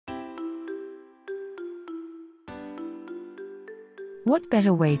What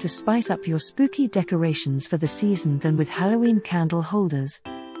better way to spice up your spooky decorations for the season than with Halloween candle holders?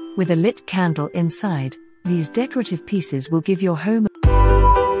 With a lit candle inside, these decorative pieces will give your home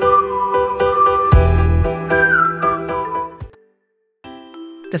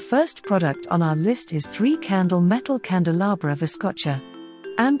The first product on our list is 3-candle metal candelabra Viscacha.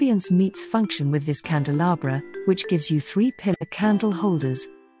 Ambience meets function with this candelabra, which gives you 3-pillar candle holders.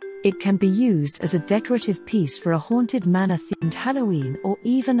 It can be used as a decorative piece for a haunted manor-themed Halloween or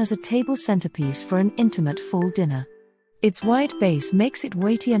even as a table centerpiece for an intimate fall dinner. Its wide base makes it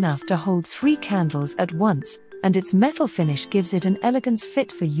weighty enough to hold 3 candles at once, and its metal finish gives it an elegance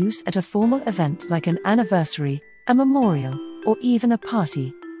fit for use at a formal event like an anniversary, a memorial, or even a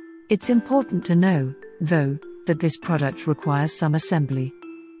party. It's important to know, though, that this product requires some assembly.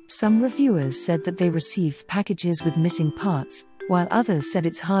 Some reviewers said that they received packages with missing parts, while others said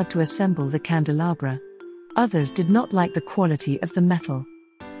it's hard to assemble the candelabra. Others did not like the quality of the metal.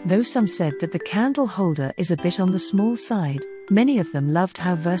 Though some said that the candle holder is a bit on the small side, many of them loved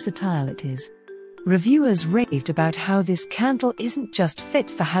how versatile it is. Reviewers raved about how this candle isn't just fit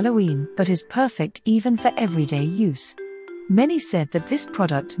for Halloween but is perfect even for everyday use. Many said that this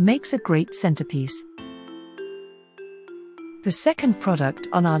product makes a great centerpiece. The second product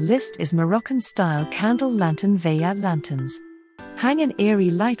on our list is Moroccan-style candle lantern Vela lanterns. Hang an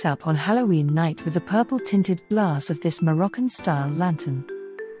eerie light up on Halloween night with the purple-tinted glass of this Moroccan-style lantern.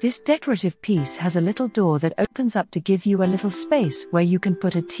 This decorative piece has a little door that opens up to give you a little space where you can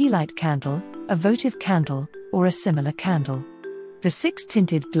put a tea light candle, a votive candle, or a similar candle. The 6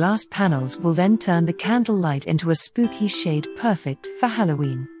 tinted glass panels will then turn the candle light into a spooky shade perfect for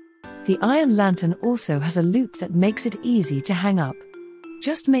Halloween. The iron lantern also has a loop that makes it easy to hang up.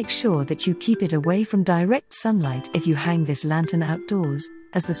 Just make sure that you keep it away from direct sunlight if you hang this lantern outdoors,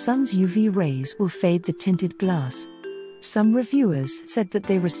 as the sun's UV rays will fade the tinted glass. Some reviewers said that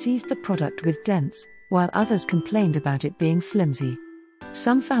they received the product with dents, while others complained about it being flimsy.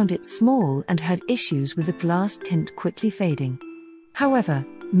 Some found it small and had issues with the glass tint quickly fading. However,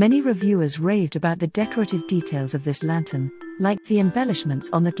 many reviewers raved about the decorative details of this lantern, like the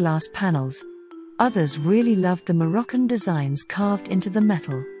embellishments on the glass panels. Others really loved the Moroccan designs carved into the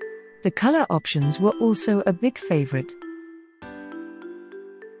metal. The color options were also a big favorite.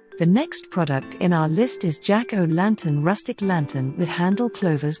 The next product in our list is Jack-o'-lantern rustic lantern with handle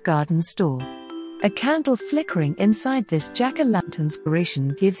Clovers garden store. A candle flickering inside this jack-o'-lantern's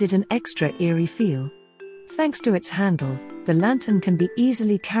decoration gives it an extra eerie feel. Thanks to its handle, the lantern can be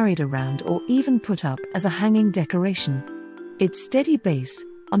easily carried around or even put up as a hanging decoration. Its steady base,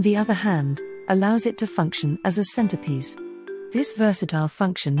 on the other hand, allows it to function as a centerpiece. This versatile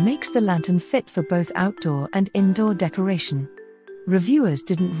function makes the lantern fit for both outdoor and indoor decoration. Reviewers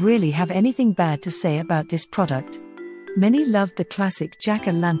didn't really have anything bad to say about this product. Many loved the classic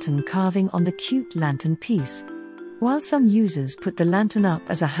jack-o'-lantern carving on the cute lantern piece. While some users put the lantern up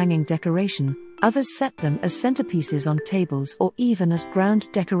as a hanging decoration, others set them as centerpieces on tables or even as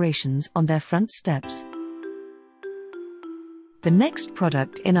ground decorations on their front steps. The next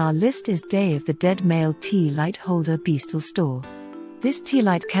product in our list is Day of the Dead male tea light holder Beistle store. This tea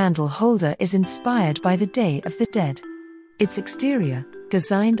light candle holder is inspired by the Day of the Dead. Its exterior,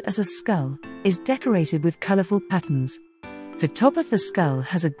 designed as a skull, is decorated with colorful patterns. The top of the skull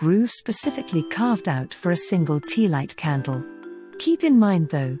has a groove specifically carved out for a single tea light candle. Keep in mind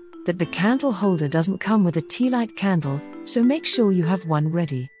though, that the candle holder doesn't come with a tea light candle, so make sure you have one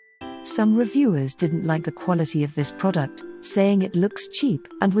ready. Some reviewers didn't like the quality of this product, saying it looks cheap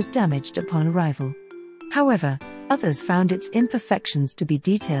and was damaged upon arrival. However, others found its imperfections to be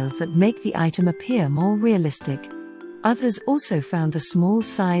details that make the item appear more realistic. Others also found the small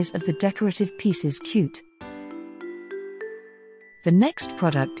size of the decorative pieces cute. The next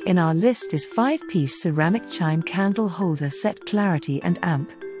product in our list is 5-piece ceramic chime candle holder set Clarity and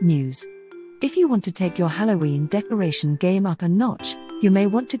Amp, Muse. If you want to take your Halloween decoration game up a notch, you may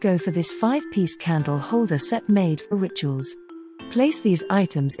want to go for this 5-piece candle holder set made for rituals. Place these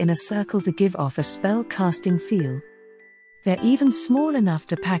items in a circle to give off a spell-casting feel. They're even small enough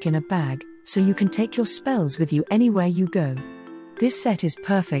to pack in a bag, so you can take your spells with you anywhere you go. This set is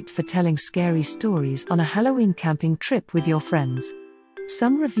perfect for telling scary stories on a Halloween camping trip with your friends.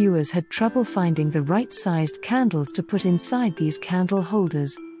 Some reviewers had trouble finding the right-sized candles to put inside these candle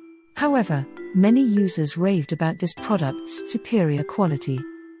holders. However, many users raved about this product's superior quality.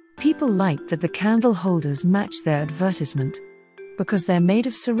 People liked that the candle holders match their advertisement. Because they're made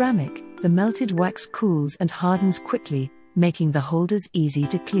of ceramic, the melted wax cools and hardens quickly, making the holders easy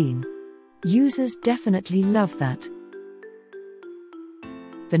to clean. Users definitely love that.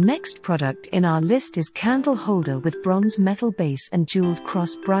 The next product in our list is Candleholder with bronze metal base and jeweled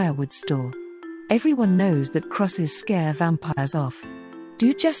cross Briarwood store. Everyone knows that crosses scare vampires off.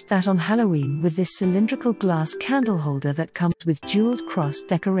 Do just that on Halloween with this cylindrical glass candleholder that comes with jeweled cross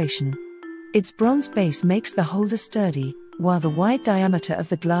decoration. Its bronze base makes the holder sturdy, while the wide diameter of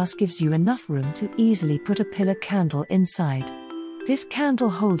the glass gives you enough room to easily put a pillar candle inside. This candle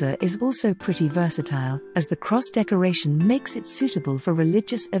holder is also pretty versatile, as the cross decoration makes it suitable for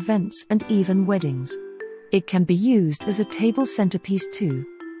religious events and even weddings. It can be used as a table centerpiece too.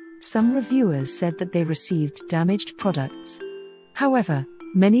 Some reviewers said that they received damaged products. However,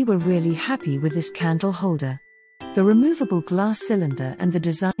 many were really happy with this candle holder. The removable glass cylinder and the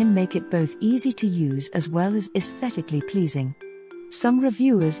design make it both easy to use as well as aesthetically pleasing. Some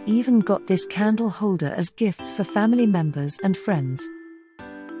reviewers even got this candle holder as gifts for family members and friends.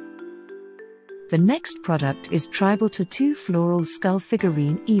 The next product is Tribal Tattoo Floral Skull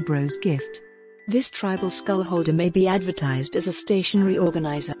Figurine Ebros gift. This tribal skull holder may be advertised as a stationery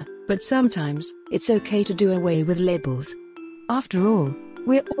organizer, but sometimes it's okay to do away with labels. After all,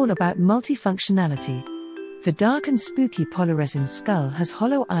 we're all about multifunctionality. The dark and spooky polyresin skull has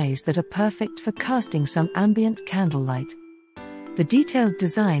hollow eyes that are perfect for casting some ambient candlelight. The detailed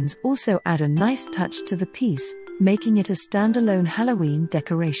designs also add a nice touch to the piece, making it a standalone Halloween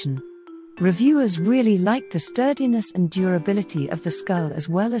decoration. Reviewers really liked the sturdiness and durability of the skull as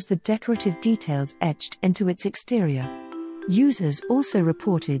well as the decorative details etched into its exterior. Users also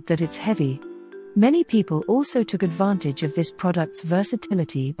reported that it's heavy. Many people also took advantage of this product's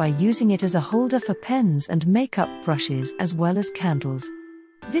versatility by using it as a holder for pens and makeup brushes as well as candles.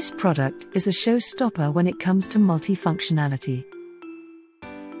 This product is a showstopper when it comes to multifunctionality.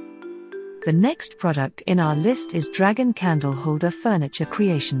 The next product in our list is Dragon Candleholder Furniture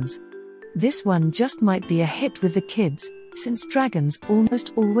Creations. This one just might be a hit with the kids, since dragons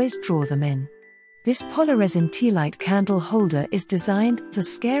almost always draw them in. This polyresin tea light candle holder is designed as a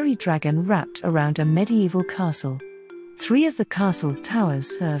scary dragon wrapped around a medieval castle. 3 of the castle's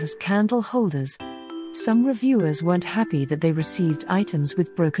towers serve as candle holders. Some reviewers weren't happy that they received items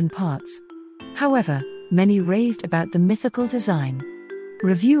with broken parts. However, many raved about the mythical design.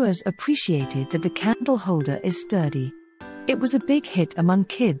 Reviewers appreciated that the candle holder is sturdy. It was a big hit among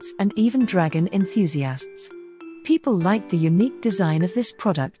kids and even dragon enthusiasts. People liked the unique design of this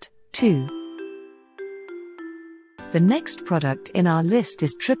product, too. The next product in our list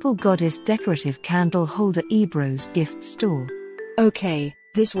is Triple Goddess Decorative Candle Holder Ebros Gift Store. Okay,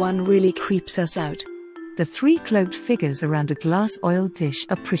 this one really creeps us out. The 3 cloaked figures around a glass oil dish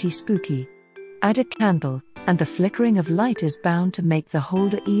are pretty spooky. Add a candle, and the flickering of light is bound to make the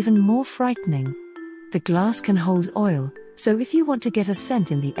holder even more frightening. The glass can hold oil, so if you want to get a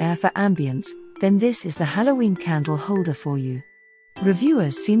scent in the air for ambience, then this is the Halloween candle holder for you.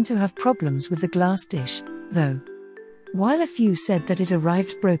 Reviewers seem to have problems with the glass dish, though. While a few said that it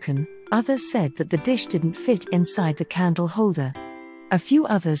arrived broken, others said that the dish didn't fit inside the candle holder. A few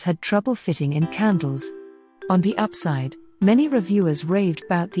others had trouble fitting in candles. On the upside, many reviewers raved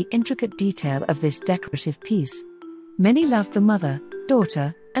about the intricate detail of this decorative piece. Many loved the mother,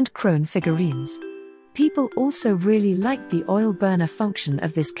 daughter, and crone figurines. People also really liked the oil burner function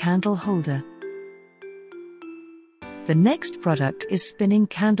of this candle holder. The next product is Spinning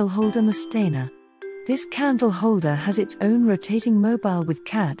Candleholder Mustaner. This candle holder has its own rotating mobile with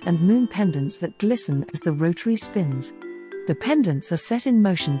cat and moon pendants that glisten as the rotary spins. The pendants are set in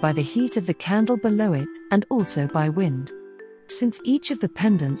motion by the heat of the candle below it and also by wind. Since each of the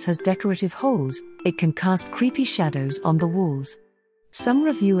pendants has decorative holes, it can cast creepy shadows on the walls. Some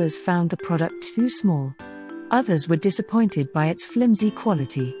reviewers found the product too small. Others were disappointed by its flimsy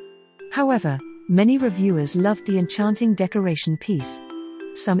quality. However, many reviewers loved the enchanting decoration piece.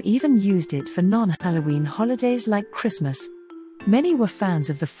 Some even used it for non-Halloween holidays like Christmas. Many were fans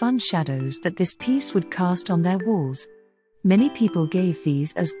of the fun shadows that this piece would cast on their walls. Many people gave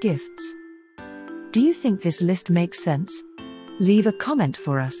these as gifts. Do you think this list makes sense? Leave a comment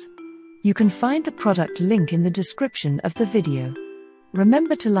for us. You can find the product link in the description of the video.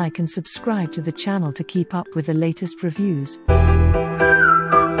 Remember to like and subscribe to the channel to keep up with the latest reviews.